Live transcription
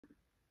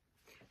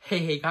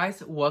Hey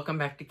guys, welcome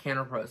back to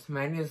Canna Pros.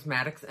 My name is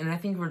Maddox and I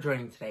thank you for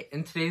joining today.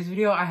 In today's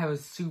video, I have a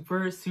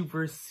super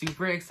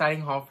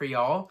exciting haul for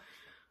y'all.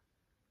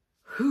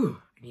 I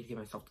need to get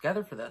myself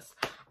together for this.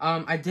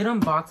 I did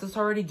unbox this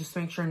already just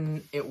to make sure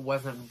it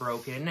wasn't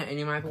broken. And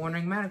you might be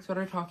wondering, Maddox, what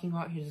are you talking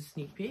about? Here's a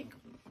sneak peek.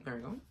 There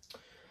we go.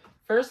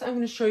 First, I'm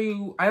going to show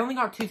you, I only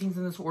got 2 things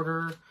in this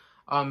order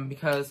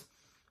because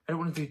I don't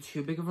want to do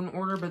too big of an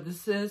order, but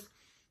this is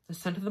the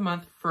scent of the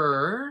month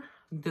for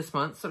this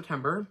month,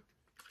 September.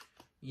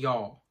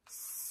 Y'all,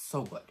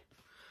 so good.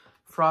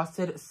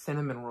 Frosted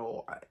cinnamon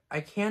roll.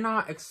 I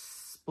cannot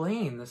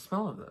explain the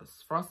smell of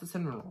this. Frosted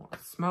cinnamon roll.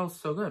 It smells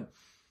so good.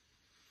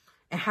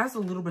 It has a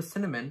little bit of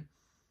cinnamon,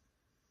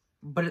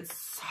 but it's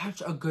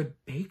such a good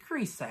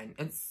bakery scent.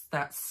 It's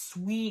that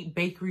sweet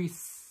bakery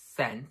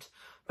scent,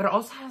 but it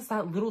also has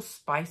that little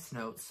spice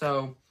note.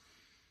 So,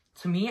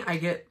 to me, I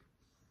get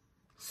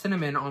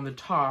cinnamon on the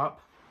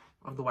top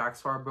of the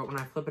wax bar, but when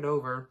I flip it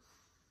over,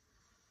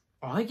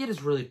 all I get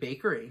is really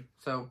bakery.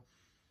 So,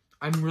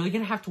 I'm really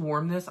going to have to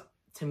warm this.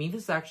 To me,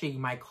 this is actually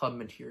my club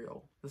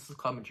material. This is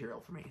club material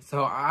for me.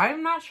 So,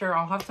 I'm not sure.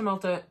 I'll have to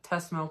melt it,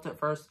 test melt it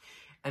first,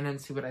 and then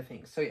see what I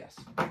think. So, yes.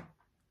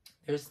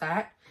 There's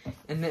that.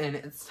 And then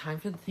it's time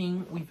for the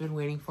thing we've been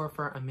waiting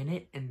for a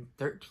minute and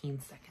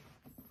 13 seconds.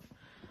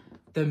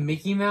 The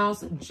Mickey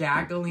Mouse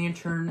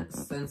Jack-O-Lantern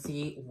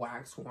Scentsy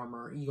Wax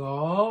Warmer.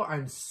 Y'all,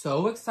 I'm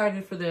so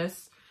excited for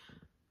this.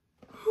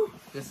 Whew.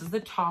 This is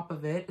the top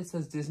of it. It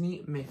says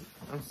Disney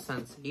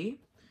Scentsy.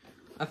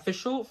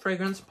 Official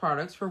fragrance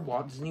products for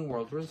Walt Disney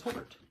World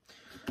Resort.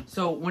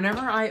 So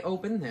whenever I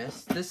open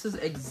this, this is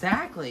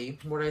exactly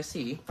what I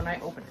see when I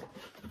open it.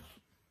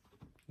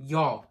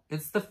 Y'all,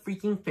 it's the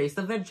freaking face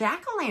of the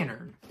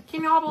Jack-O-Lantern.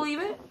 Can y'all believe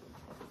it?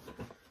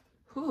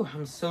 Whew,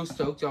 I'm so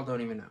stoked, y'all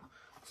don't even know.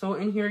 So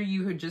in here,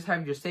 you would just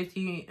have your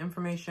safety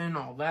information,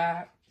 all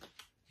that.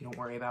 You don't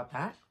worry about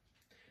that.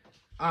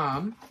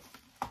 And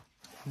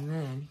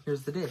then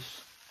here's the dish.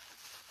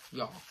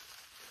 Y'all,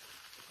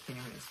 can't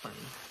even explain.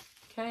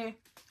 Okay,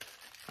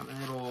 got my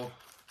little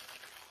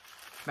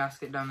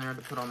basket down there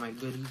to put all my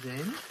goodies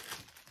in,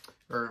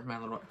 or my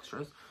little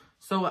extras.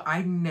 So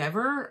I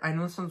know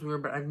this sounds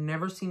weird, but I've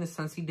never seen a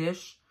Scentsy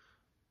dish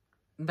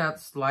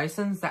that's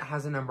licensed that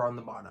has a number on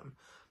the bottom.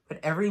 But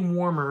every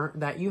warmer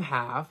that you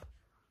have,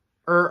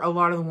 or a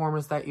lot of the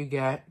warmers that you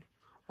get,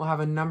 will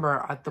have a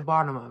number at the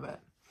bottom of it.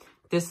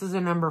 This is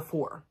a number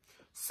 4.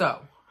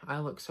 So, I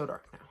look so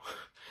dark now.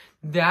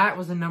 That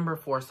was a number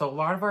 4. So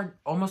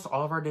almost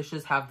all of our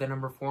dishes have the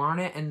number 4 on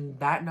it. And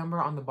that number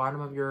on the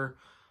bottom of your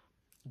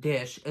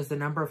dish is the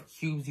number of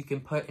cubes you can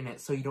put in it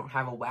so you don't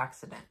have a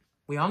waxident.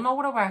 We all know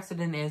what a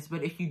waxident is,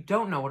 but if you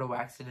don't know what a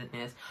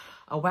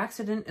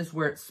waxident is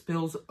where it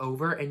spills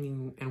over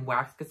and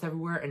wax gets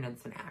everywhere and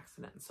it's an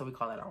accident. So we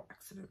call that a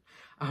waxident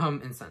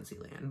in Scentsy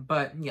land.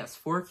 But yes,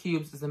 4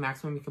 cubes is the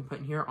maximum you can put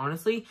in here.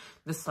 Honestly,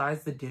 the size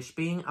of the dish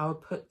being, I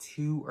would put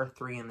 2 or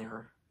 3 in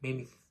there.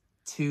 Maybe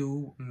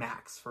 2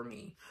 max for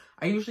me.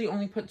 I usually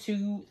only put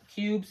 2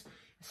 cubes.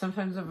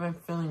 Sometimes if I'm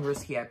feeling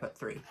risky, I put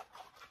 3.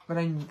 But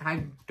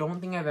I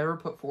don't think I've ever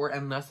put 4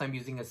 unless I'm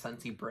using a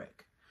Scentsy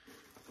brick.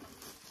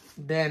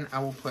 Then I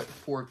will put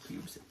 4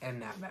 cubes in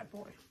that bad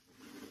boy.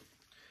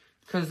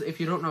 Because if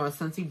you don't know, a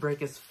Scentsy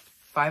brick is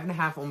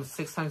 5.5, almost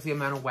 6 times the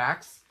amount of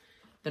wax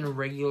than a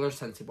regular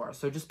Scentsy bar.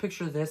 So just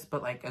picture this,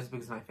 but like as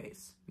big as my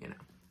face, you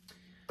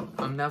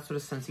know. That's what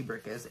a Scentsy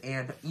brick is.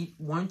 And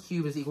 1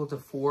 cube is equal to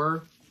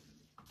 4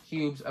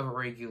 cubes of a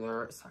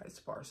regular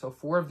sized bar. So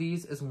 4 of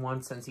these is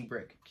 1 Scentsy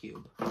brick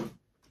cube.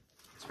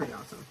 It's pretty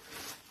awesome.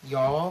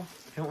 Y'all,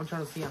 I don't want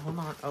y'all to see it. Hold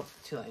on. Oh,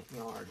 too late.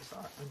 Y'all already saw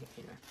it. Okay,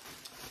 anyway.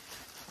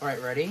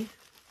 Alright, ready?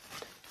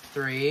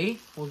 3.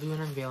 We'll do an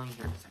unveiling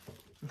here in a second.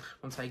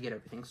 Once I get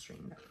everything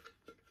straightened out.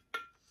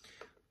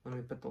 Let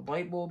me put the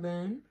light bulb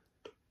in.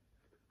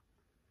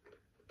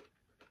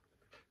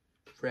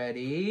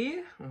 Ready?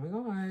 Oh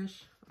my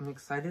gosh. I'm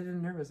excited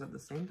and nervous at the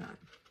same time.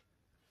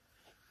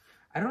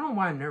 I don't know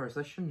why I'm nervous.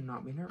 I should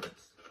not be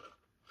nervous.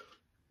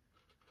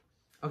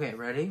 Okay,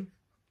 ready?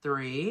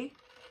 3.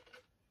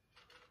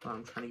 Well,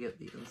 I'm trying to get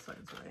the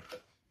insides right.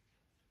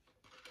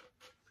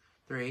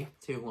 3,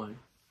 2, 1.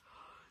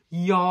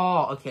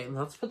 Y'all, okay,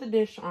 let's put the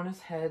dish on his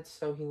head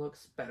so he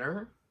looks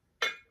better.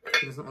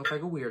 He doesn't look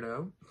like a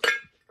weirdo.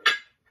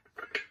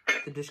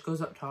 The dish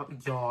goes up top.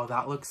 Y'all,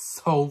 that looks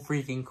so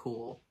freaking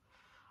cool.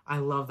 I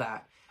love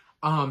that.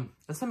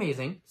 That's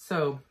amazing.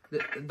 So,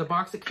 the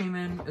box it came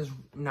in is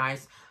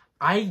nice.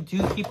 I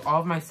do keep all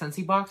of my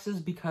Scentsy boxes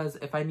because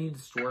if I need to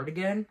store it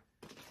again,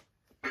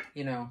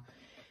 you know,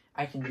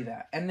 I can do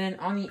that. And then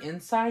on the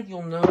inside,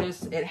 you'll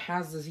notice it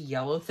has this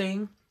yellow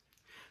thing,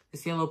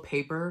 this yellow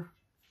paper.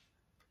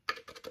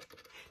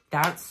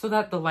 That's so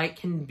that the light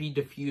can be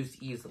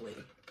diffused easily.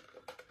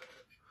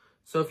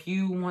 So if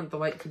you want the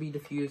light to be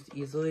diffused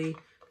easily,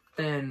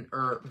 then,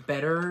 or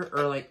better,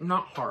 or like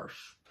not harsh,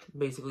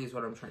 basically is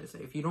what I'm trying to say.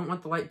 If you don't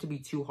want the light to be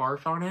too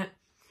harsh on it,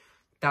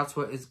 that's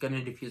what is going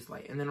to diffuse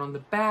light. And then on the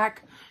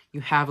back,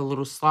 you have a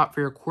little slot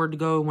for your cord to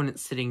go when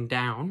it's sitting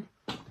down.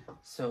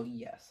 So,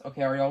 yes.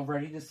 Okay, are y'all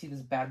ready to see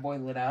this bad boy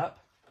lit up?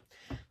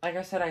 like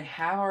I said, I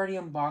have already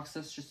unboxed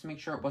this just to make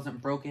sure it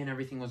wasn't broken,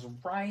 everything was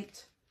right.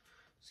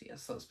 So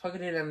yes, let's plug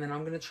it in, and then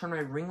I'm going to turn my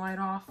ring light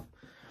off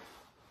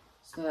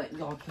so that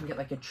y'all can get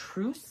like a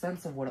true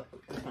sense of what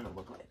it's going to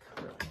look like,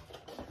 really.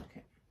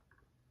 Okay.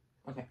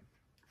 Okay.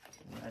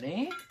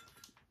 Ready?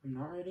 I'm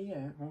not ready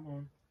yet. Hold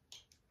on.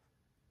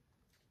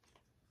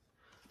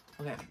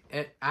 Okay,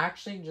 it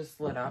actually just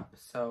lit up,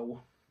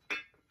 so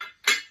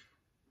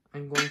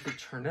I'm going to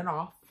turn it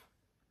off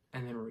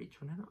and then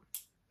return it on.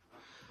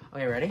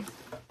 Okay, ready?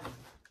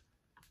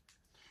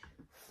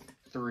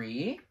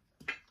 3.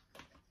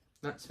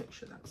 Let's make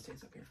sure that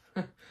stays up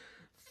here.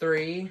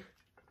 3,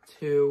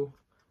 2,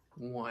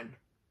 1.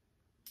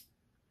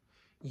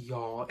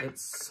 Y'all,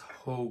 it's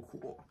so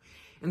cool.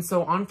 And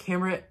so on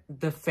camera,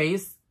 the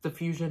face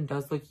diffusion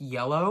does look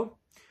yellow.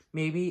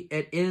 Maybe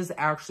it is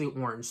actually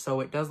orange. So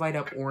it does light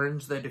up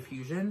orange, the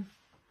diffusion.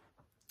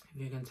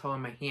 If you can tell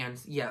in my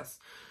hands, yes.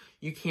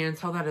 You can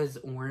tell that is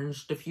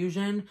orange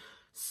diffusion.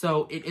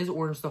 So it is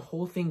orange. The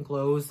whole thing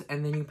glows.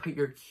 And then you put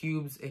your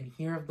cubes in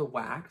here of the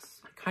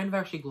wax. It kind of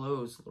actually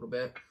glows a little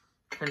bit.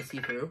 Kind of see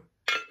through.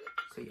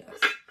 So yes.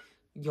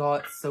 Y'all,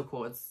 it's so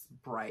cool. It's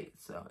bright.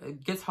 So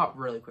it gets hot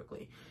really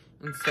quickly.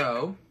 And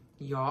so,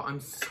 y'all, I'm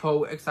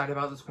so excited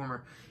about this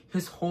warmer.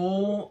 His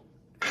whole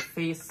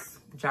face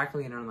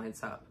jack-o'-lantern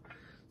lights up.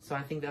 So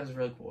I think that is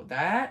really cool.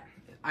 That,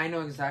 I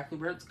know exactly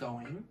where it's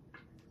going.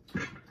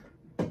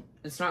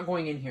 It's not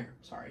going in here.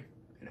 Sorry.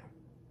 I know.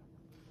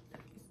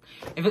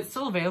 If it's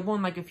still available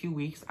in like a few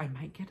weeks, I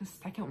might get a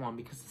second one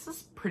because this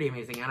is pretty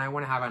amazing. And I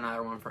want to have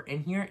another one for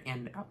in here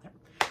and out there.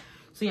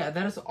 So yeah,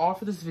 that is all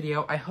for this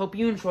video. I hope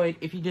you enjoyed.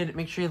 If you did,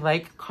 make sure you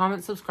like,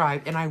 comment,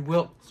 subscribe, and I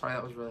will, sorry,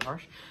 that was really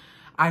harsh.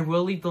 I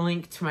will leave the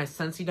link to my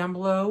Scentsy down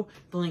below,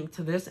 the link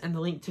to this, and the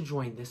link to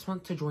join. This one,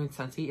 to join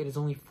Scentsy, it is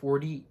only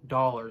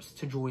 $40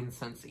 to join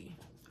Scentsy.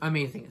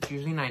 Amazing. It's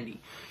usually $90.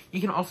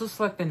 You can also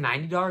select the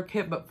 $90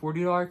 kit, but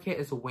 $40 kit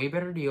is a way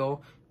better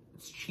deal.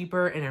 It's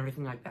cheaper and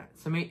everything like that.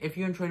 So if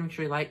you enjoyed, make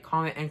sure you like,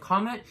 comment, and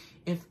comment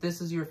if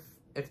this is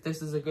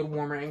a good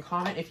warmer, and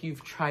comment if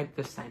you've tried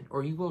this scent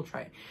or you will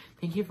try it.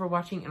 Thank you for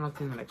watching, and I'll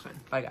see you in the next one.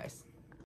 Bye, guys.